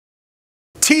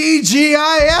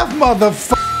TGIF,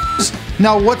 motherfuckers!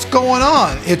 Now what's going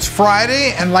on? It's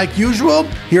Friday, and like usual,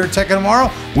 here at Tech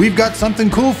Tomorrow, we've got something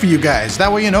cool for you guys.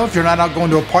 That way, you know, if you're not out going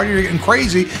to a party or getting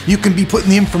crazy, you can be putting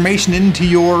the information into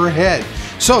your head.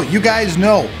 So you guys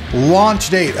know, launch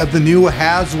date of the new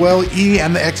Haswell-E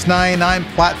and the X99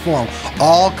 platform,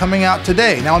 all coming out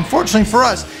today. Now unfortunately for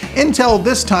us, Intel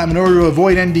this time, in order to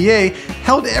avoid NDA,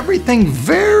 held everything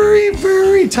very,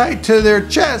 very tight to their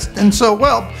chest. And so,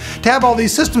 well, to have all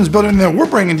these systems built in there we're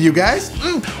bringing to you guys,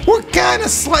 we're kind of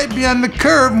slightly on the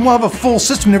curve, and we'll have a full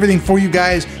system and everything for you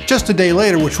guys just a day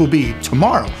later, which will be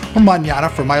tomorrow, or mañana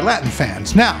for my Latin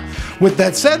fans. Now, with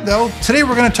that said though, today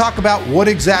we're going to talk about what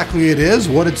exactly it is,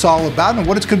 what it's all about, and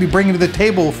what it's going to be bringing to the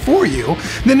table for you.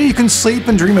 And then you can sleep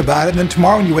and dream about it, and then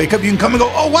tomorrow when you wake up you can come and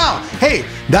go, oh wow, hey,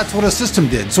 that's what a system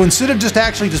did. So instead of just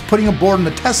putting a board in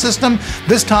the test system,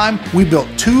 this time we built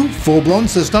two full-blown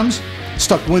systems,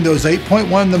 stuck Windows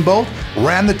 8.1 in them both,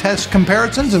 ran the test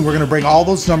comparisons, and we're going to bring all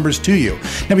those numbers to you.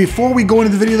 Now before we go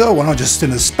into the video though, I want to just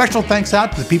send a special thanks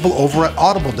out to the people over at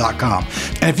audible.com.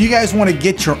 And if you guys want to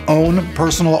get your own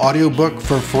personal audiobook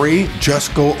for free,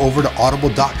 just go over to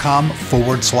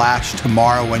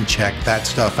audible.com/tomorrow and check that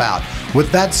stuff out.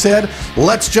 With that said,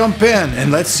 let's jump in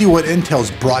and let's see what Intel's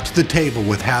brought to the table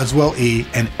with Haswell-E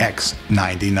and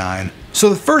X99. So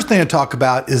the first thing to talk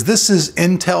about is this is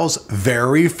Intel's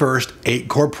very first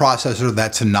 8-core processor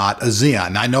that's not a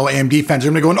Xeon. Now, I know AMD fans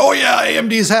are going to be going, oh yeah,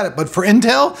 AMD's had it, but for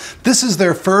Intel, this is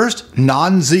their first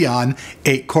non-Xeon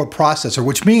 8-core processor,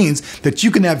 which means that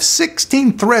you can have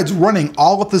 16 threads running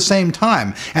all at the same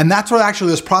time. And that's where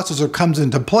actually this processor comes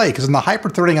into play, because in the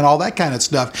hyper-threading and all that kind of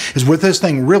stuff is where this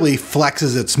thing really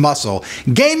flexes its muscle.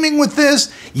 Gaming with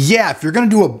this, yeah, if you're going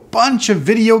to do a bunch of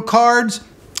video cards,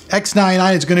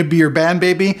 X99 is going to be your band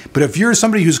baby, but if you're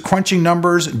somebody who's crunching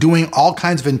numbers, doing all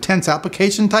kinds of intense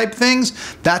application type things,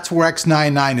 that's where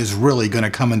X99 is really going to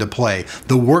come into play,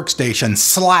 the workstation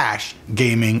 /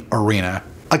 gaming arena.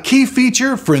 A key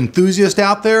feature for enthusiasts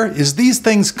out there is these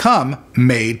things come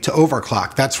made to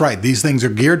overclock. That's right, these things are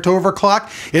geared to overclock.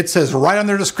 It says right on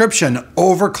their description,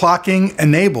 overclocking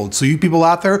enabled. So you people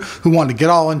out there who want to get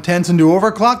all intense and do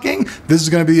overclocking, this is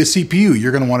going to be a CPU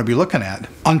you're going to want to be looking at.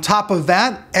 On top of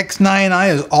that,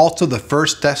 X99 is also the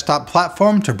first desktop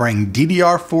platform to bring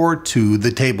DDR4 to the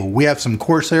table. We have some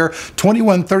Corsair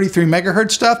 2133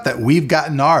 MHz stuff that we've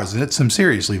gotten ours, and it's some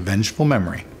seriously vengeful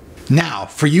memory. Now,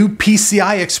 for you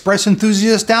PCI Express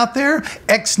enthusiasts out there,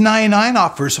 X99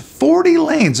 offers 40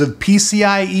 lanes of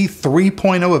PCIe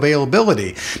 3.0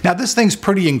 availability. Now, this thing's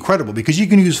pretty incredible because you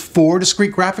can use 4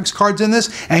 discrete graphics cards in this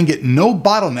and get no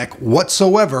bottleneck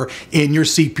whatsoever in your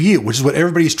CPU, which is what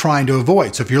everybody's trying to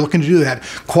avoid. So if you're looking to do that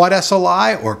quad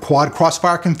SLI or quad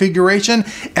crossfire configuration,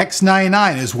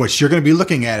 X99 is what you're going to be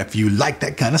looking at if you like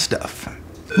that kind of stuff.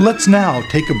 Let's now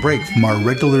take a break from our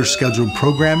regular scheduled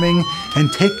programming and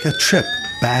take a trip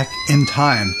back in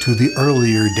time to the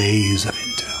earlier days of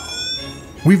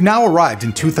Intel. We've now arrived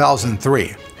in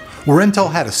 2003, where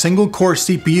Intel had a single core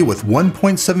CPU with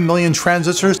 1.7 million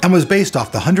transistors and was based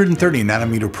off the 130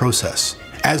 nanometer process.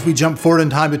 As we jump forward in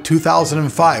time to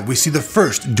 2005, we see the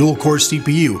first dual-core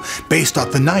CPU based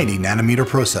off the 90 nanometer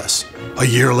process. A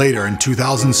year later, in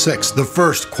 2006, the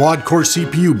first quad-core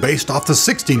CPU based off the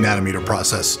 60 nanometer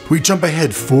process. We jump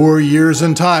ahead 4 years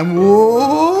in time,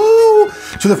 whoa,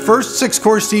 to the first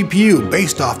 6-core CPU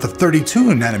based off the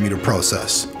 32 nanometer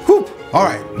process. Whoop. All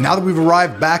right, now that we've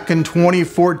arrived back in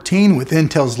 2014 with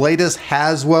Intel's latest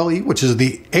Haswell-E, which is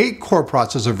the 8-core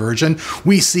processor version,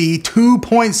 we see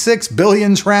 2.6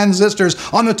 billion transistors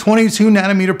on the 22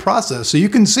 nanometer process. So you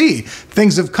can see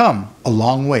things have come a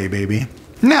long way, baby.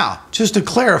 Now, just to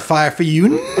clarify for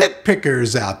you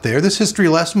nitpickers out there, this history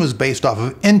lesson was based off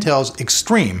of Intel's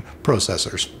Extreme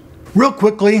processors. Real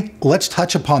quickly, let's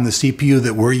touch upon the CPU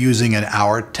that we're using in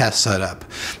our test setup.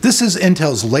 This is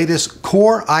Intel's latest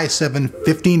Core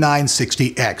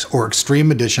i7-5960X, or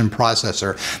Extreme Edition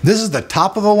processor. This is the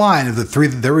top of the line of the 3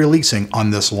 that they're releasing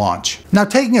on this launch. Now,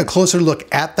 taking a closer look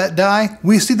at that die,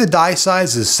 we see the die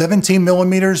size is 17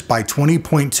 millimeters by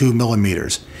 20.2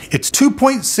 millimeters. It's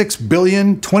 2.6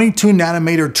 billion 22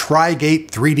 nanometer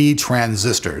Tri-Gate 3D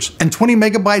transistors and 20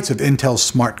 megabytes of Intel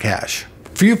Smart Cache.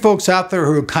 For you folks out there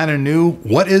who are kind of new,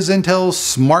 what is Intel's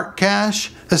Smart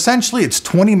Cache? Essentially, it's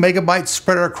 20 megabytes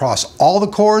spread across all the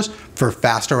cores for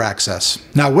faster access.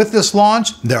 Now with this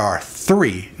launch, there are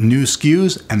 3 new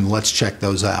SKUs, and let's check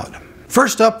those out.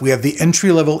 First up, we have the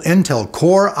entry-level Intel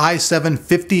Core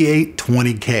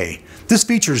i7-5820K. This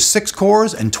features 6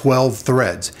 cores and 12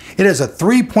 threads. It has a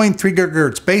 3.3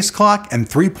 GHz base clock and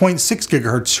 3.6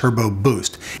 GHz turbo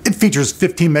boost. It features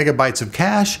 15 megabytes of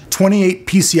cache, 28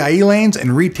 PCIe lanes,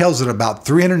 and retails at about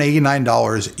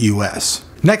 $389 US.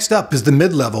 Next up is the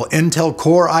mid-level Intel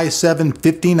Core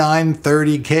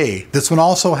i7-5930K. This one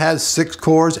also has 6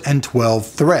 cores and 12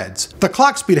 threads. The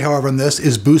clock speed, however, on this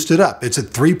is boosted up. It's at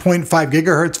 3.5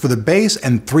 GHz for the base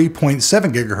and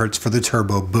 3.7 GHz for the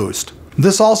turbo boost.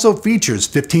 This also features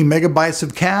 15 megabytes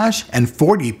of cache and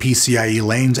 40 PCIe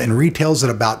lanes and retails at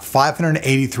about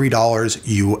 $583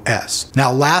 US. Now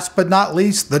last but not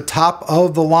least, the top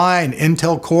of the line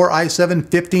Intel Core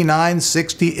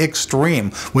i7-5960X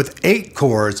Extreme with 8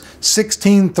 cores,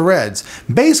 16 threads.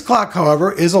 Base clock,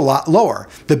 however, is a lot lower.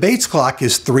 The base clock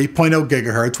is 3.0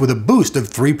 GHz with a boost of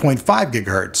 3.5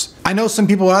 GHz. I know some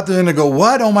people out there are going to go,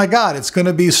 what? Oh my God, it's going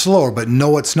to be slower. But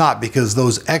no, it's not, because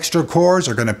those extra cores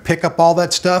are going to pick up all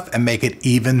that stuff and make it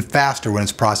even faster when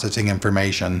it's processing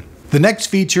information. The next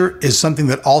feature is something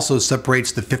that also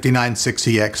separates the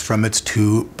 5960X from its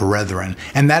two brethren,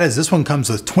 and that is this one comes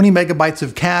with 20 megabytes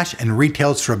of cache and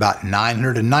retails for about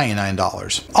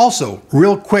 $999. Also,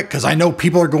 real quick, because I know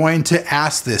people are going to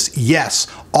ask this, yes,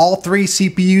 all 3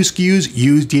 CPU SKUs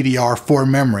use DDR4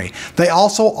 memory. They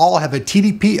also all have a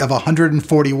TDP of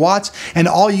 140 watts and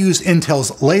all use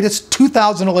Intel's latest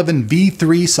 2011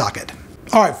 V3 socket.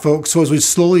 Alright folks, so as we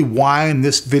slowly wind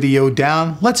this video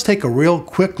down, let's take a real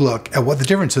quick look at what the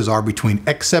differences are between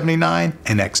X79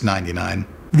 and X99.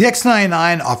 The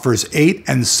X99 offers 8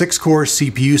 and 6 core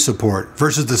CPU support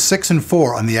versus the 6 and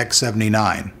 4 on the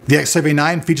X79. The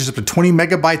X79 features up to 20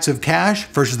 megabytes of cache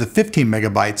versus the 15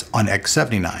 megabytes on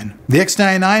X79. The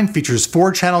X99 features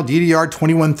 4-channel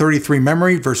DDR2133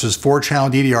 memory versus 4-channel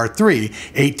DDR3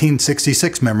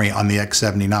 1866 memory on the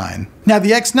X79. Now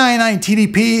the X99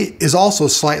 TDP is also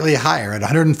slightly higher at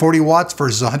 140 watts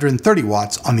versus 130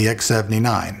 watts on the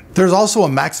X79. There's also a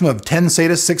maximum of 10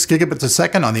 SATA 6 gigabits a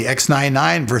second on the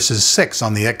X99 versus 6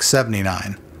 on the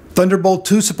X79. Thunderbolt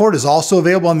 2 support is also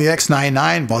available on the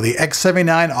X99, while the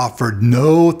X79 offered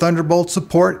no Thunderbolt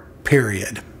support,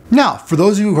 period. Now, for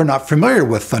those of you who are not familiar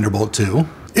with Thunderbolt 2,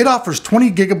 it offers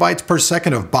 20 gigabytes per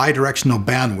second of bidirectional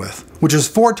bandwidth, which is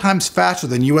 4 times faster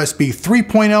than USB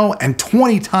 3.0 and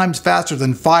 20 times faster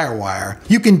than FireWire.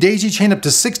 You can daisy chain up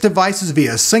to 6 devices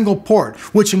via a single port,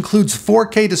 which includes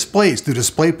 4K displays through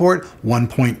DisplayPort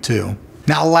 1.2.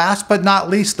 Now last but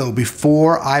not least though,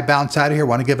 before I bounce out of here, I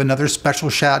want to give another special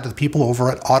shout out to the people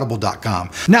over at Audible.com.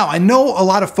 Now I know a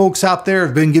lot of folks out there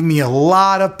have been giving me a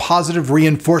lot of positive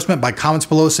reinforcement by comments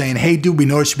below saying, hey dude, we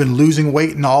noticed you've been losing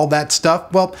weight and all that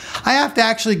stuff. Well, I have to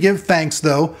actually give thanks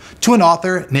though to an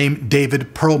author named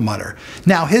David Perlmutter.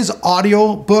 Now his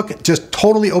audio book just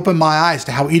totally opened my eyes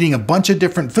to how eating a bunch of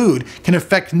different food can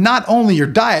affect not only your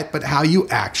diet, but how you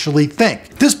actually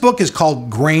think. This book is called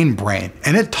Grain Brain,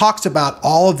 and it talks about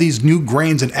all of these new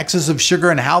grains and excess of sugar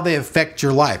and how they affect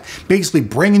your life, basically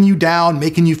bringing you down,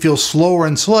 making you feel slower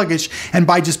and sluggish. And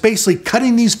by just basically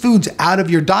cutting these foods out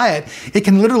of your diet, it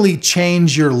can literally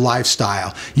change your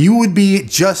lifestyle. You would be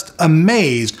just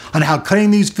amazed on how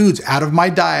cutting these foods out of my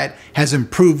diet has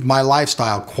improved my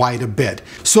lifestyle quite a bit.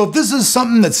 So if this is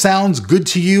something that sounds good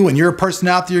to you and you're a person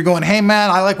out there, you're going, hey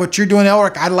man, I like what you're doing,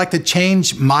 Elric, I'd like to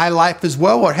change my life as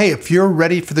well. Or hey, if you're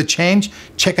ready for the change,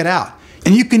 check it out.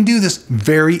 And you can do this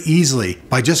very easily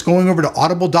by just going over to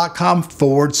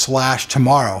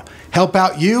audible.com/tomorrow. Help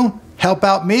out you, help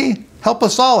out me, help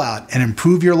us all out, and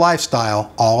improve your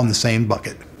lifestyle all in the same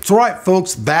bucket. So alright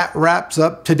folks, that wraps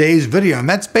up today's video, and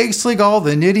that's basically all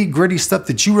the nitty-gritty stuff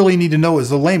that you really need to know as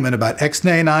a layman about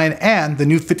X99 and the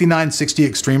new 5960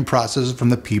 Extreme processor from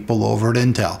the people over at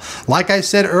Intel. Like I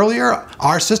said earlier,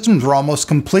 our systems are almost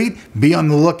complete. Be on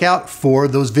the lookout for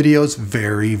those videos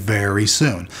very, very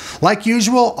soon. Like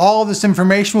usual, all of this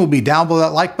information will be down below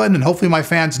that like button, and hopefully my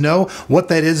fans know what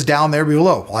that is down there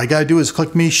below. All you gotta do is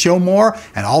click me, show more,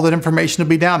 and all that information will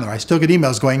be down there. I still get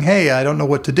emails going, hey, I don't know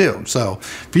what to do. So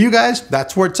for you guys,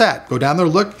 that's where it's at. Go down there,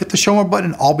 look, hit the show more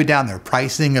button, all be down there.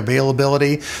 Pricing,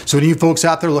 availability. So any of you folks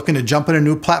out there looking to jump in a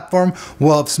new platform,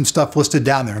 we'll have some stuff listed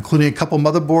down there, including a couple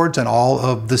motherboards and all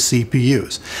of the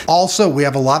CPUs. Also, we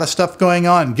have a lot of stuff going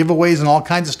on, giveaways and all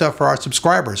kinds of stuff for our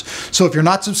subscribers. So if you're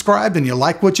not subscribed and you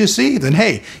like what you see, then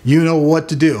hey, you know what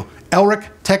to do. Elric,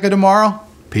 Tech of Tomorrow,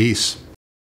 peace.